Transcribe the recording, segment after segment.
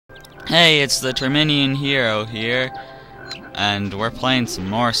Hey, it's the Terminian Hero here, and we're playing some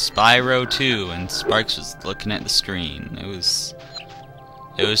more Spyro 2, and Sparks was looking at the screen. It was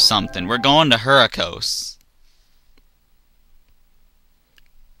something. We're going to Hurricos.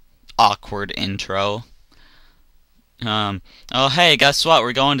 Awkward intro. Oh hey, guess what?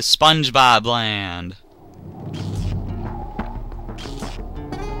 We're going to SpongeBob Land.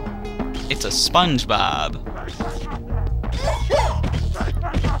 It's a SpongeBob.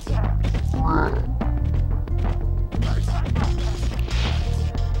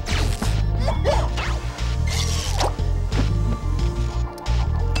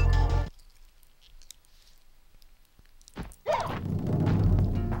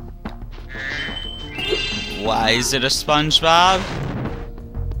 Why is it a SpongeBob?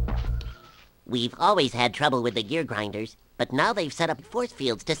 We've always had trouble with the gear grinders, but now they've set up force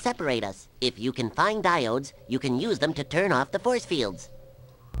fields to separate us. If you can find diodes, you can use them to turn off the force fields.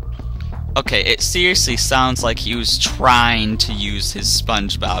 Okay, it seriously sounds like he was trying to use his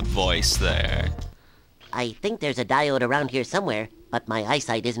SpongeBob voice there. I think there's a diode around here somewhere, but my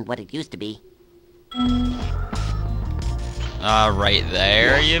eyesight isn't what it used to be. Right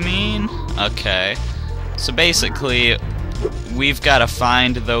there, you mean? Okay. So basically, we've got to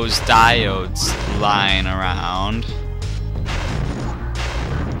find those diodes lying around.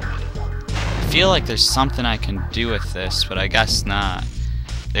 I feel like there's something I can do with this, but I guess not.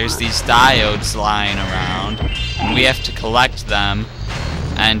 There's these diodes lying around, and we have to collect them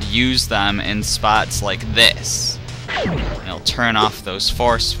and use them in spots like this. And it'll turn off those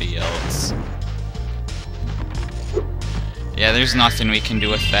force fields. Yeah, there's nothing we can do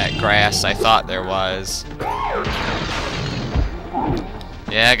with that grass. I thought there was.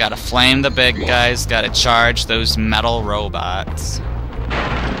 Yeah, gotta flame the big guys, gotta charge those metal robots.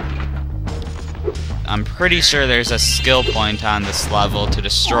 I'm pretty sure there's a skill point on this level to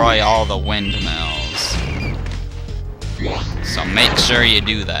destroy all the windmills. So make sure you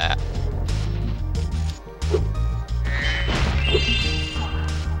do that.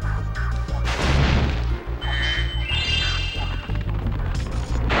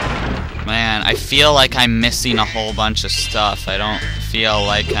 Man, I feel like I'm missing a whole bunch of stuff. I don't feel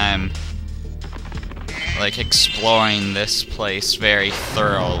like I'm exploring this place very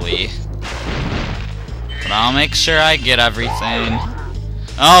thoroughly. But I'll make sure I get everything.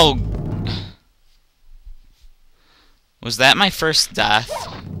 Oh! Was that my first death?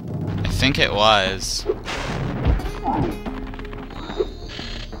 I think it was.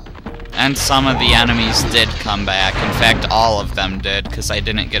 And some of the enemies did come back. In fact, all of them did, because I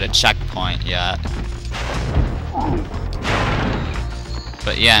didn't get a checkpoint yet.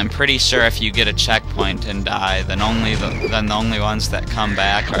 But yeah, I'm pretty sure if you get a checkpoint and die, then the only ones that come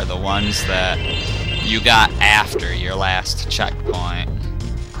back are the ones that you got after your last checkpoint.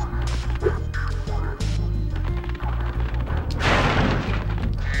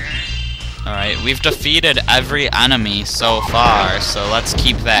 Alright, we've defeated every enemy so far, so let's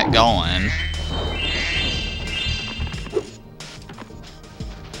keep that going.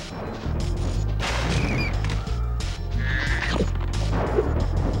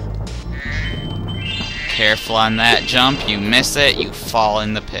 Careful on that jump, you miss it, you fall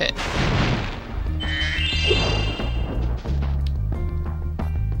in the pit.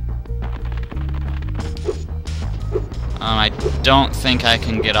 I don't think I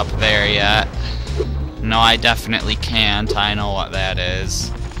can get up there yet. No, I definitely can't. I know what that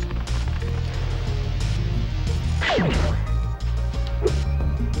is.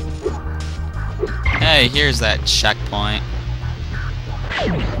 Hey, here's that checkpoint.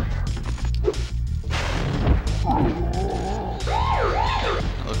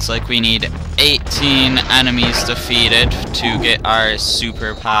 Looks like we need 18 enemies defeated to get our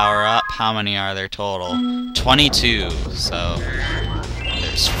super power up. How many are there total? 22. So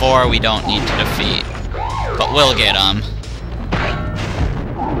there's 4 we don't need to defeat. But we'll get them.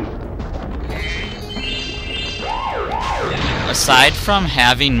 Aside from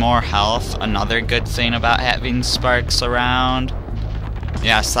having more health, another good thing about having Sparks around,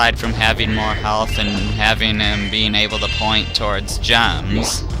 yeah, aside from having more health and having him being able to point towards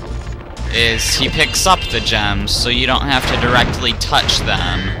gems, is he picks up the gems, so you don't have to directly touch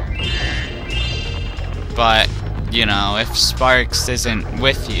them. But, you know, if Sparks isn't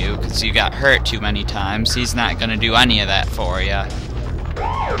with you, because you got hurt too many times, he's not going to do any of that for you.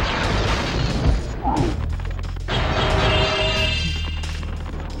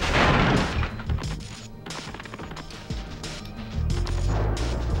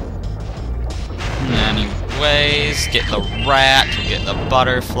 Anyways, get the rat, to get the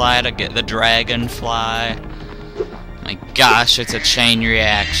butterfly, to get the dragonfly. My gosh, it's a chain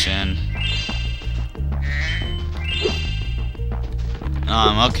reaction.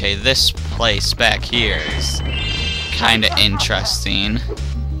 Okay, this place back here is kinda interesting.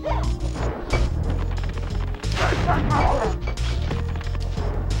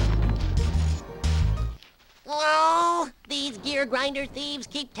 Oh, these gear grinder thieves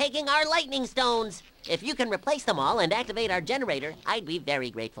keep taking our lightning stones. If you can replace them all and activate our generator, I'd be very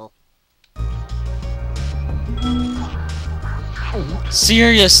grateful.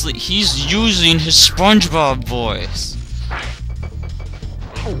 Seriously, he's using his SpongeBob voice.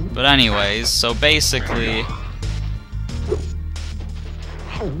 But anyways, so basically,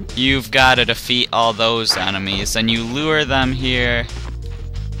 you've got to defeat all those enemies, and you lure them here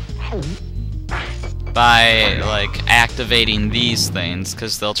by, like, activating these things,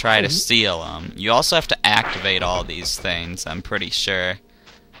 because they'll try to steal them. You also have to activate all these things, I'm pretty sure.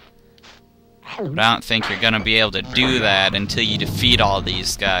 But I don't think you're gonna be able to do that until you defeat all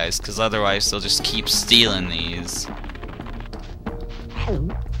these guys, because otherwise they'll just keep stealing these.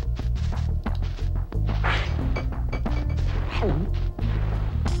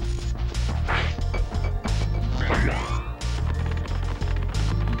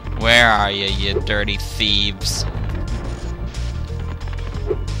 Where are you, you dirty thieves?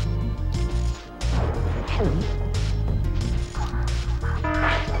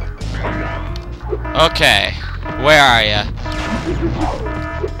 Okay, where are you?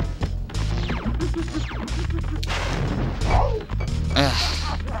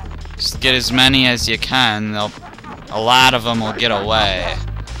 Just get as many as you can. A lot of them will get away,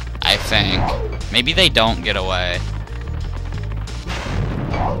 I think. Maybe they don't get away.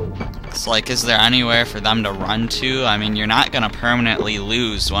 It's like, is there anywhere for them to run to? I mean, you're not gonna permanently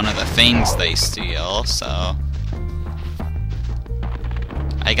lose one of the things they steal, so...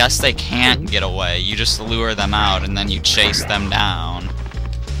 I guess they can't get away. You just lure them out and then you chase them down.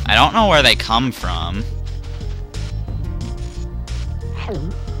 I don't know where they come from.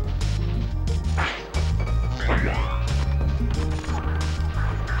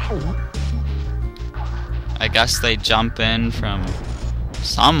 I guess they jump in from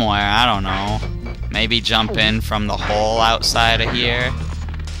somewhere, I don't know. Maybe jump in from the hole outside of here.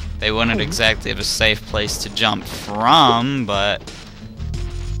 They wouldn't exactly have a safe place to jump from, but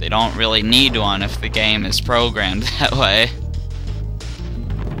they don't really need one if the game is programmed that way.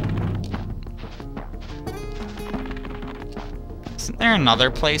 Isn't there another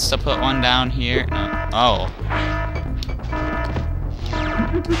place to put one down here? No. Oh.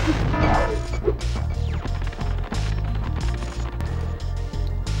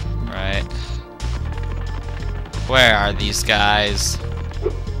 Right. Where are these guys?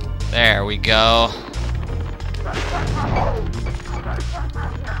 There we go.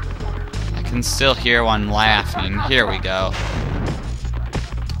 I can still hear one laughing. Here we go.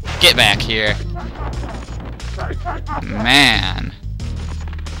 Get back here. Man.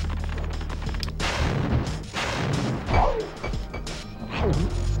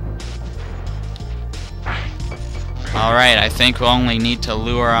 Alright, I think we only need to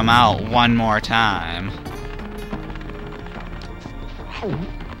lure them out one more time.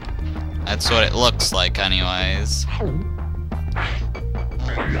 That's what it looks like anyways.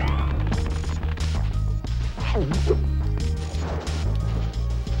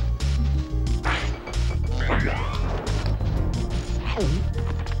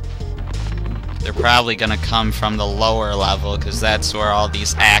 They're probably gonna come from the lower level, because that's where all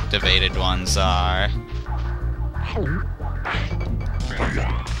these activated ones are.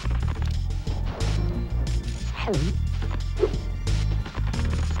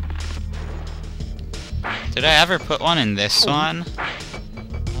 Did I ever put one in this one?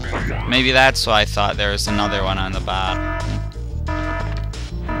 Maybe that's why I thought there was another one on the bottom.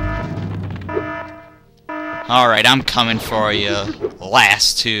 Alright, I'm coming for you.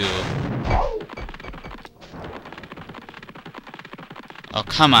 Last two. Oh,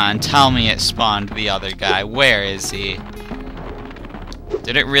 come on, tell me it spawned the other guy. Where is he?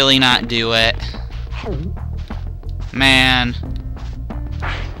 Did it really not do it? Man.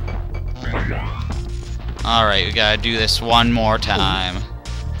 Alright, we gotta do this one more time.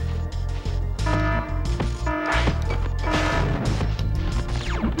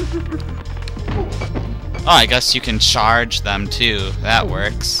 Oh, I guess you can charge them too. That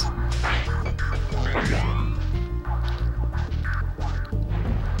works.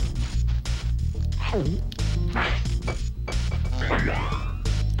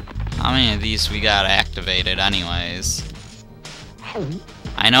 How many of these we got activated anyways?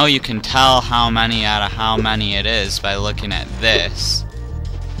 I know you can tell how many out of how many it is by looking at this.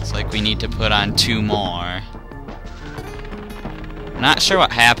 It's like we need to put on 2 more. Not sure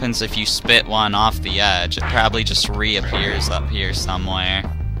what happens if you spit one off the edge. It probably just reappears up here somewhere.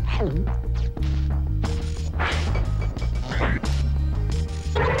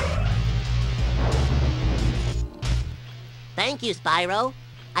 Thank you, Spyro.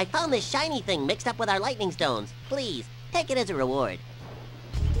 I found this shiny thing mixed up with our lightning stones. Please, take it as a reward.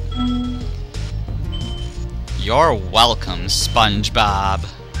 You're welcome, SpongeBob.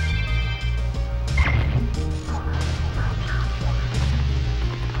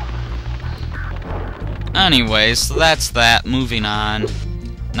 Anyways, so that's that. Moving on.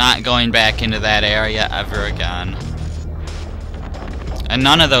 Not going back into that area ever again. And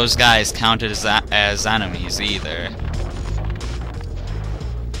none of those guys counted as enemies either.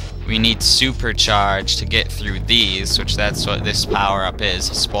 We need supercharge to get through these, which that's what this power-up is.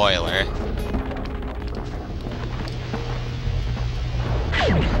 Spoiler.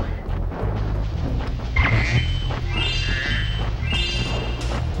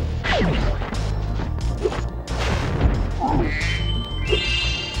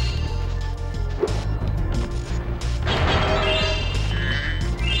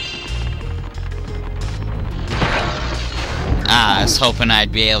 I was hoping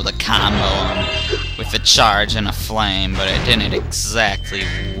I'd be able to combo him with a charge and a flame, but it didn't exactly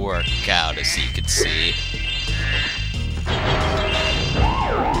work out, as you could see.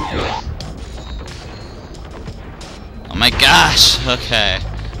 Oh my gosh! Okay.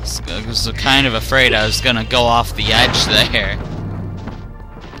 I was kind of afraid I was gonna go off the edge there.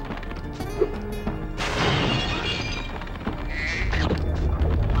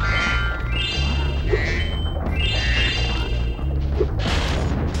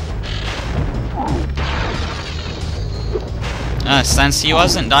 Since he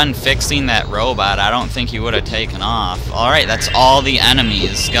wasn't done fixing that robot, I don't think he would have taken off. Alright, that's all the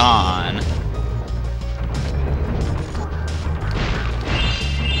enemies gone.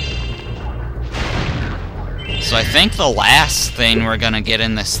 So I think the last thing we're gonna get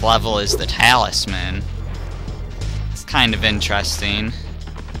in this level is the talisman. It's kind of interesting.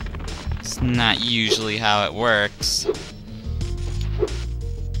 It's not usually how it works.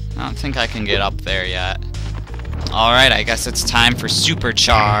 I don't think I can get up there yet. Alright, I guess it's time for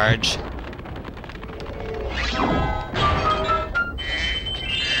supercharge.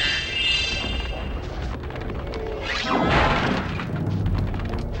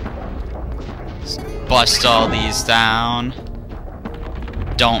 Let's bust all these down.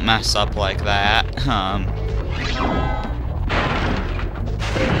 Don't mess up like that.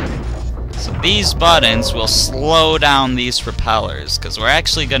 So these buttons will slow down these propellers, because we're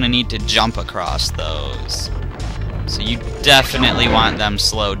actually going to need to jump across those. So you definitely want them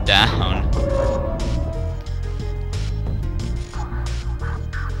slowed down.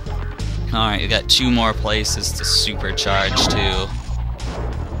 Alright, you got 2 more places to supercharge to.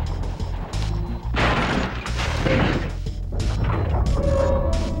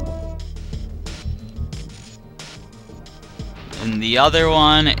 And the other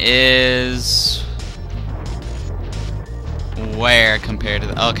one is... where compared to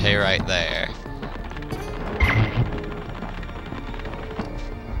the... okay, right there.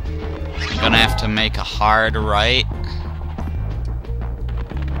 Gonna have to make a hard right.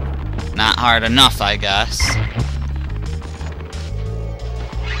 Not hard enough, I guess.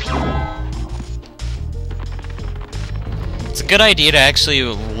 It's a good idea to actually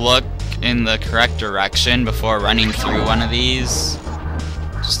look in the correct direction before running through one of these.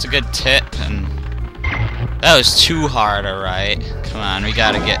 Just a good tip, and that was too hard a right. Come on, we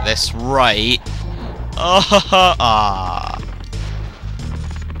gotta get this right. Oh,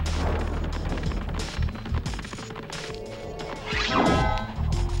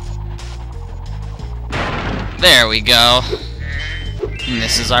 there we go. And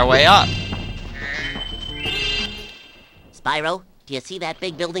this is our way up. Spyro, do you see that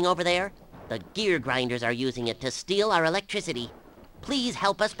big building over there? The gear grinders are using it to steal our electricity. Please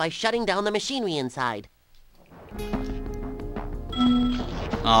help us by shutting down the machinery inside.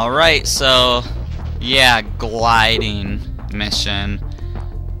 Alright, so... yeah, gliding mission.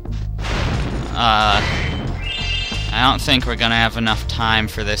 I don't think we're gonna have enough time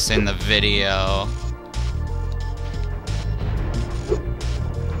for this in the video.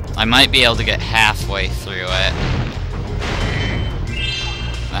 I might be able to get halfway through it.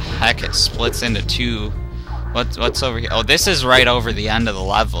 The heck, it splits into 2. What's over here? Oh, this is right over the end of the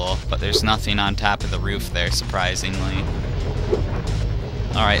level, but there's nothing on top of the roof there, surprisingly.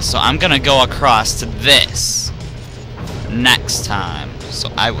 Alright, so I'm gonna go across to this next time.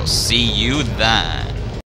 So I will see you then.